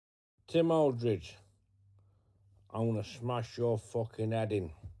Tim Aldridge, I'm gonna smash your fucking head in.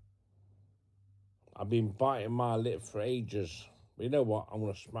 I've been biting my lip for ages. But you know what? I'm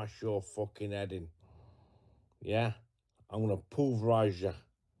gonna smash your fucking head in. Yeah? I'm gonna pulverize you.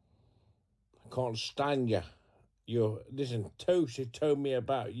 I can't stand you. Listen, Toshi told me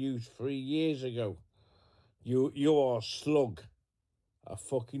about you 3 years ago. You are a slug. A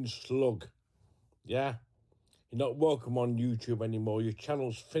fucking slug. Yeah? You're not welcome on YouTube anymore. Your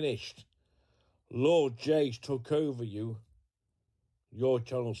channel's finished. Lord J's took over you. Your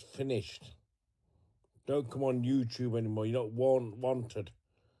channel's finished. Don't come on YouTube anymore. You're not wanted.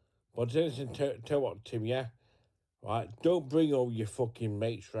 But listen, tell what, Tim, yeah? Right? Don't bring all your fucking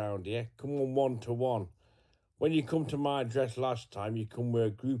mates round here. Come on one-to-one. When you come to my address last time, you come with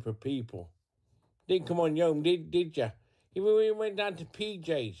a group of people. Didn't come on your own, did you? Even when you went down to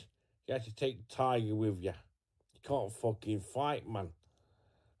PJ's, you had to take Tiger with you. You can't fucking fight, man.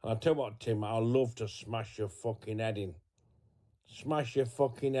 And I'll tell you what, Tim, I'd love to smash your fucking head in. Smash your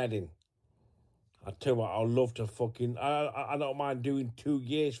fucking head in. I tell you what, I'd love to fucking... I don't mind doing 2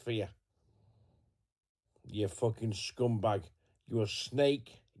 years for you. You fucking scumbag. You're a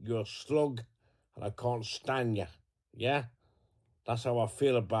snake. You're a slug. And I can't stand you. Yeah? That's how I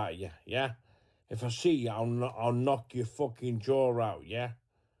feel about you. Yeah? If I see you, I'll knock your fucking jaw out. Yeah?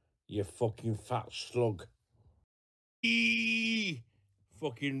 You fucking fat slug. Eee!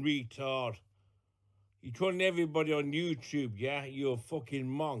 Fucking retard. You're trolling everybody on YouTube, yeah? You're a fucking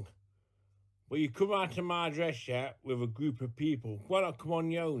monk. But you come out to my address, yeah, with a group of people. Why not come on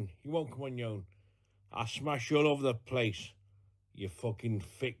your own? You won't come on your own. I'll smash you all over the place. You fucking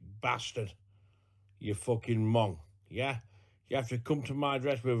thick bastard. You fucking monk, yeah? You have to come to my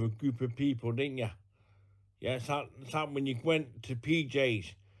address with a group of people, didn't you? Yeah, it's like when you went to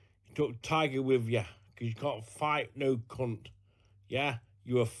PJ's. You took Tiger with you, because you can't fight no cunt. Yeah?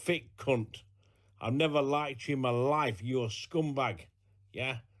 You're a thick cunt. I've never liked you in my life. You're a scumbag.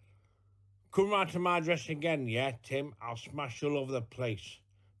 Yeah? Come round to my address again, yeah, Tim? I'll smash you all over the place.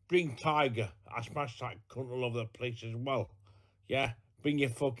 Bring Tiger. I'll smash that cunt all over the place as well. Yeah? Bring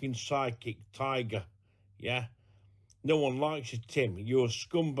your fucking sidekick, Tiger. Yeah? No one likes you, Tim. You're a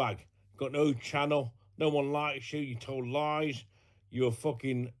scumbag. Got no channel. No one likes you. You told lies. You're a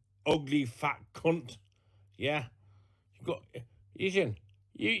fucking ugly fat cunt. Yeah? Listen,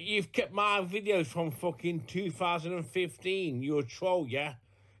 you've kept my videos from fucking 2015. You're a troll, yeah?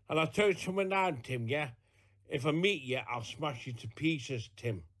 And I'll tell you something now, Tim, yeah? If I meet you, I'll smash you to pieces,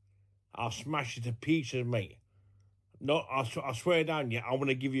 Tim. I'll smash you to pieces, mate. No, I swear down, yeah, I'm going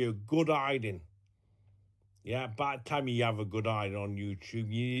to give you a good hiding. Yeah, by the time you have a good hiding on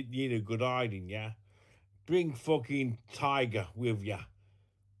YouTube, you need a good hiding, yeah? Bring fucking Tiger with you.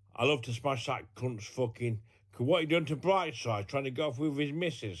 I love to smash that cunt's fucking... Cause what he done to Brightside, trying to go off with his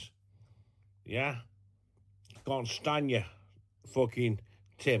missus. Yeah? Can't stand you, fucking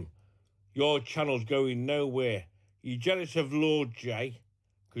Tim. Your channel's going nowhere. You're jealous of Lord J,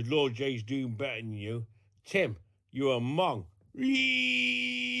 because Lord J's doing better than you. Tim, you're a mong.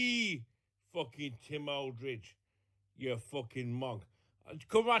 Fucking Tim Aldridge. You're a fucking mong.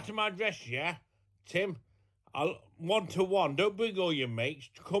 Come right to my address, yeah? Tim, I'll one-to-one. Don't bring all your mates.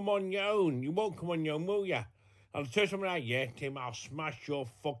 Come on your own. You won't come on your own, will ya? I'll tell you something out, yeah, Tim. I'll smash your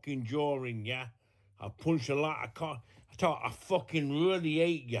fucking jaw in, yeah? I'll punch you like I can't. I tell you, I fucking really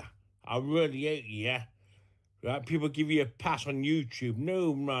hate you. I really hate you, yeah? Right? People give you a pass on YouTube.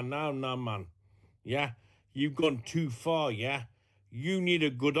 No, man, no, man. Yeah? You've gone too far, yeah? You need a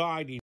good hiding.